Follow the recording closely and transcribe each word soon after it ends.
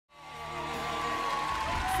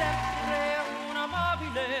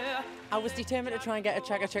I was determined to try and get a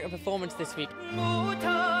Chaka Chaka performance this week.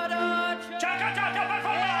 Chaka Chaka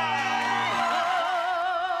performance!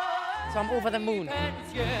 So I'm over the moon.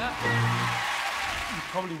 You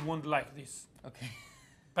probably won't like this. Okay.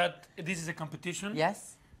 But this is a competition.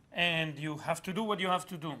 Yes? And you have to do what you have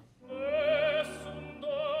to do.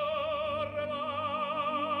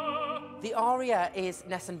 The aria is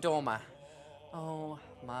Nessun Dorma. Oh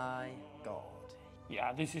my God.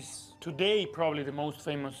 Yeah, this is today probably the most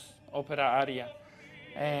famous opera aria.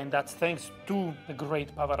 And that's thanks to the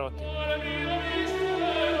great Pavarotti.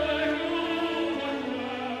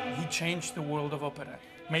 He changed the world of opera,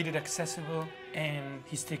 made it accessible, and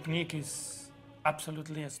his technique is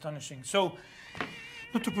absolutely astonishing. So,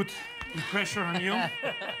 not to put the pressure on you.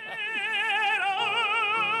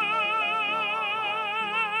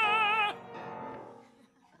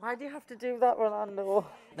 Why do you have to do that, Rolando?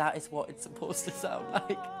 That is what it's supposed to sound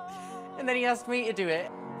like. And then he asked me to do it.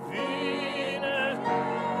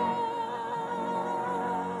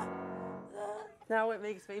 Now it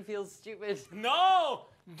makes me feel stupid. No!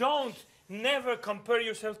 Don't! Never compare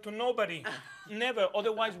yourself to nobody. Never,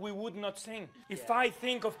 otherwise we would not sing. If I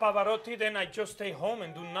think of Pavarotti, then I just stay home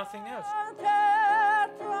and do nothing else.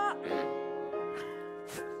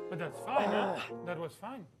 But that's fine, huh? That was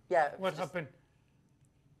fine. Yeah. What happened?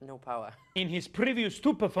 No power. In his previous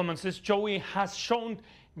two performances, Joey has shown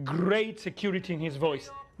great security in his voice.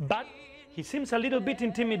 But he seems a little bit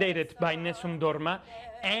intimidated by Nessun Dorma,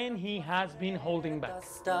 and he has been holding back.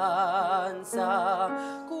 But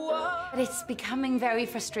it's becoming very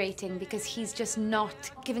frustrating because he's just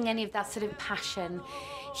not giving any of that sort of passion.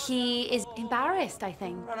 He is embarrassed, I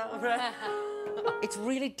think. It's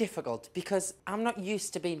really difficult because I'm not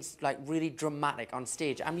used to being like really dramatic on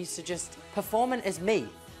stage. I'm used to just performing as me.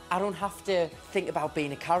 I don't have to think about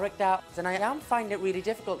being a character. And I am finding it really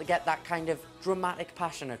difficult to get that kind of dramatic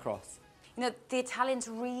passion across. You know, the Italians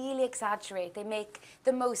really exaggerate. They make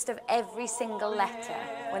the most of every single letter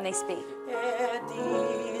when they speak.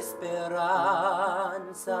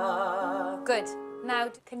 Good.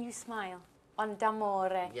 Now, can you smile on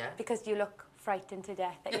d'amore? Yeah. Because you look frightened to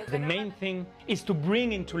death. The main thing is to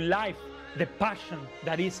bring into life the passion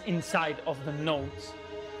that is inside of the notes.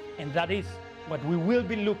 And that is what we will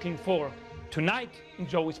be looking for tonight in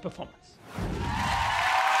Joey's performance.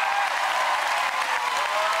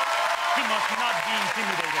 He must not be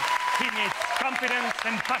intimidated. He needs confidence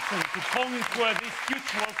and passion to conquer this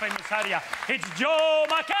huge world-famous aria. It's Joe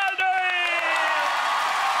McElderry!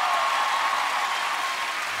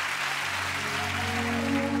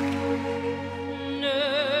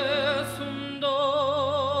 Nessun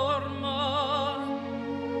dorma,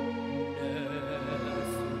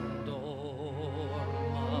 nessun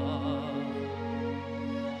dorma.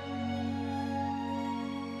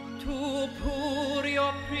 Tu purio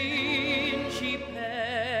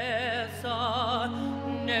principessa,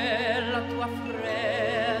 nella tua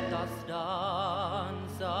fredda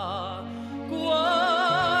stanza,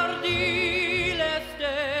 guardi le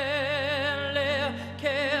stelle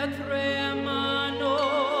che tremano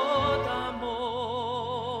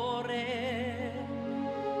d'amore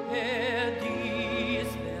e di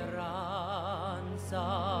speranza.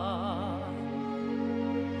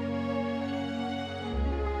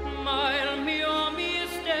 Ma il mio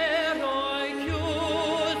mistero è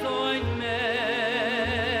chiuso in me.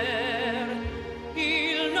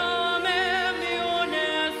 Il nome mio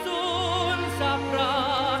nessun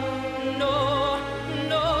saprà. No,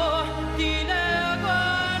 no, ti leggo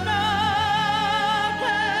a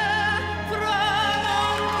notte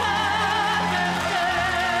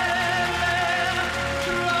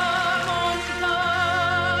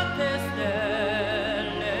tramontate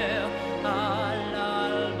stelle,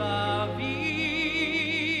 all'alba vincerò.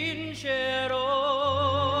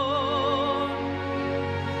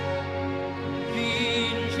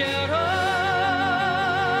 Vincerò,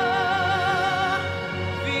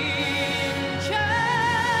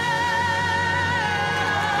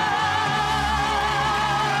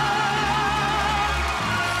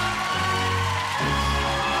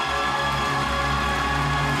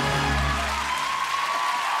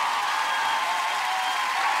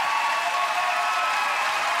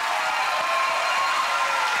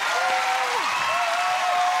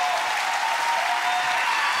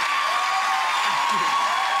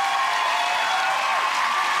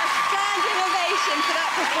 Standing ovation for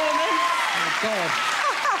that performance. Oh God.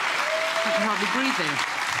 I can hardly breathing.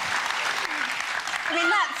 I mean,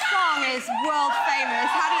 that song is world famous.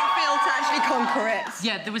 How did it feel to actually conquer it?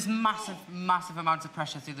 Yeah, there was massive amounts of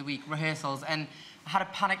pressure through the week, rehearsals, and I had a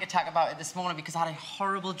panic attack about it this morning because I had a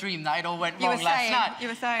horrible dream that it all went wrong last night. You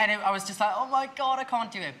were saying. And I was just like, oh my God, I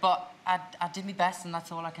can't do it. But I did my best, and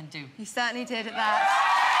that's all I can do. You certainly did at that.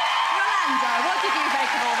 Rolando, what did you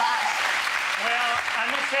make of all that? Well, I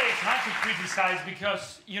must say it's hard to criticize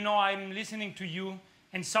because, you know, I'm listening to you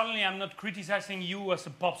and suddenly I'm not criticizing you as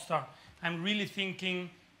a pop star. I'm really thinking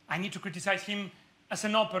I need to criticize him as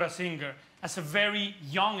an opera singer, as a very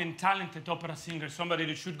young and talented opera singer, somebody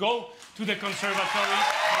that should go to the conservatory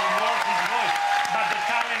and work his voice. But the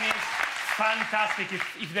talent is fantastic.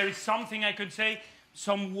 If there is something I could say,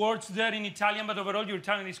 some words there in Italian, but overall your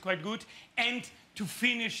talent is quite good. And to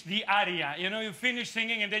finish the aria, you know, you finish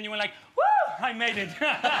singing and then you were like, woo, I made it.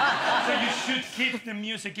 So you should keep the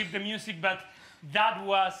music, but that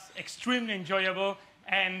was extremely enjoyable.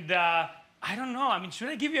 And I don't know, I mean, should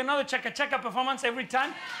I give you another chaka-chaka performance every time?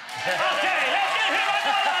 Okay, let's give him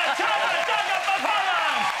another chaka-chaka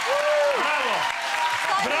performance! Woo! Bravo.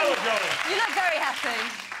 Simon, Bravo, Joey. you look very happy.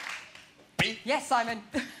 Me? Yes, Simon.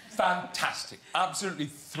 Fantastic, absolutely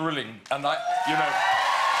thrilling. And you know,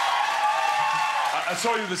 I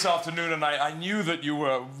saw you this afternoon and I knew that you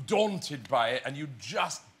were daunted by it and you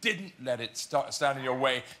just didn't let it stand in your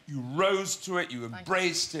way. You rose to it, you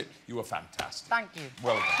embraced it. You were fantastic. Thank you.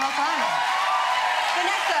 Well done. Well done.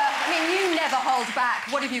 Vanessa, I mean, you never hold back.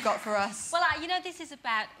 What have you got for us? Well, you know, this is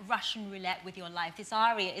about Russian roulette with your life. This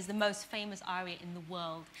aria is the most famous aria in the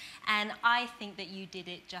world. And I think that you did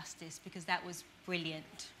it justice because that was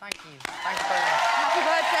brilliant. Thank you. Thank you very much. Happy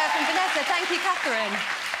words there from Vanessa. Thank you, Catherine.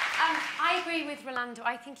 I agree with Rolando.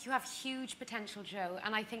 I think you have huge potential, Joe,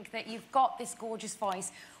 and I think that you've got this gorgeous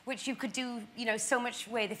voice, which you could do, you know, so much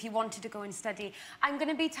with if you wanted to go and study. I'm going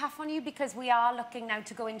to be tough on you because we are looking now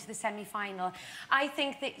to go into the semi-final. I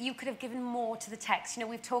think that you could have given more to the text. You know,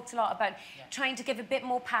 we've talked a lot about trying to give a bit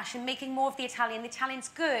more passion, making more of the Italian. The Italian's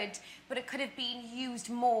good, but it could have been used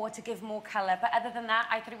more to give more colour. But other than that,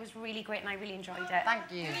 I thought it was really great and I really enjoyed it.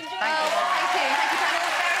 Thank you. Thank you. Thank you, panel.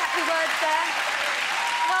 Very happy words there.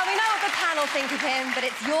 Well, we know what the panel think of him, but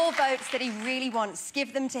it's your votes that he really wants.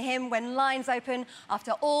 Give them to him when lines open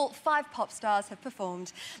after all 5 pop stars have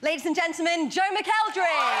performed. Ladies and gentlemen, Joe McElderry.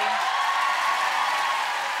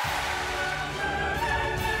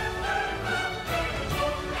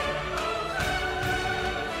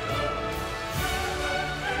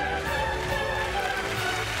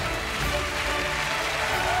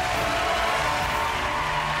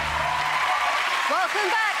 Welcome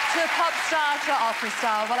back to Popstar To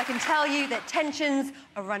Operastar. Well, I can tell you that tensions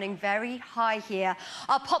are running very high here.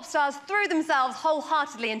 Our pop stars threw themselves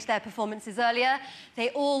wholeheartedly into their performances earlier. They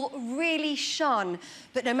all really shone.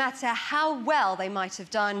 But no matter how well they might have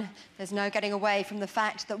done, there's no getting away from the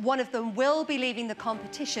fact that one of them will be leaving the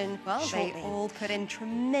competition. Well, they all put in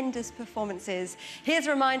tremendous performances. Here's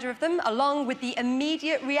a reminder of them, along with the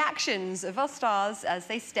immediate reactions of our stars as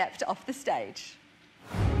they stepped off the stage.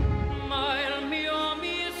 I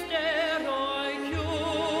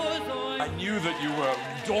knew that you were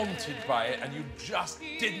daunted by it and you just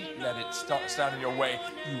didn't let it stand in your way.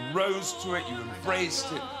 You rose to it, you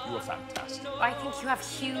embraced it. You were fantastic. I think you have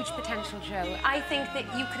huge potential, Joe. I think that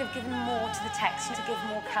you could have given more to the text to give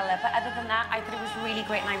more colour. But other than that, I thought it was really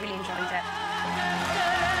great and I really enjoyed it.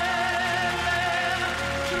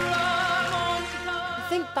 I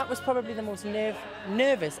think that was probably the most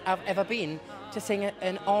nervous I've ever been to sing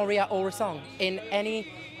an aria or a song in any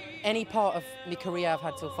part of my career I've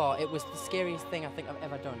had so far. It was the scariest thing I think I've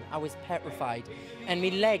ever done. I was petrified. And my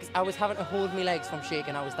legs, I was having to hold my legs from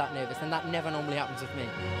shaking. I was that nervous, and that never normally happens with me.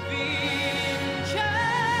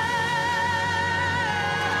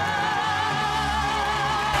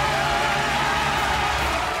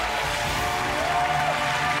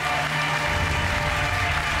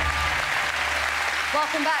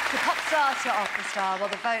 Welcome back to Popstar To Operastar. Well,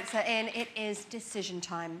 the votes are in. It is decision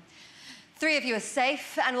time. 3 of you are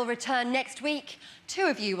safe and will return next week. 2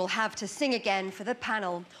 of you will have to sing again for the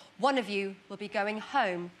panel. 1 of you will be going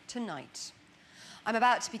home tonight. I'm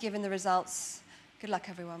about to be given the results. Good luck,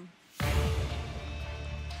 everyone.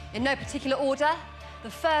 In no particular order,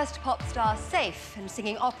 the first pop star safe and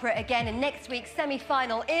singing opera again in next week's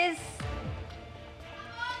semi-final is...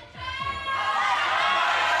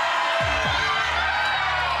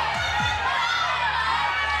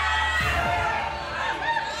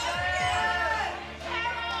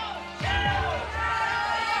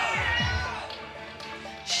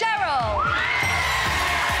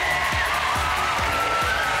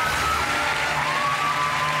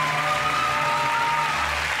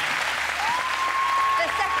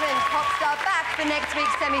 for next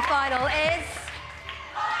week's semi-final is...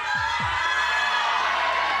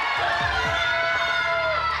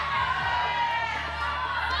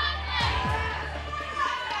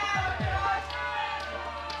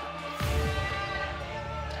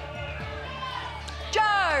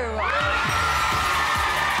 go.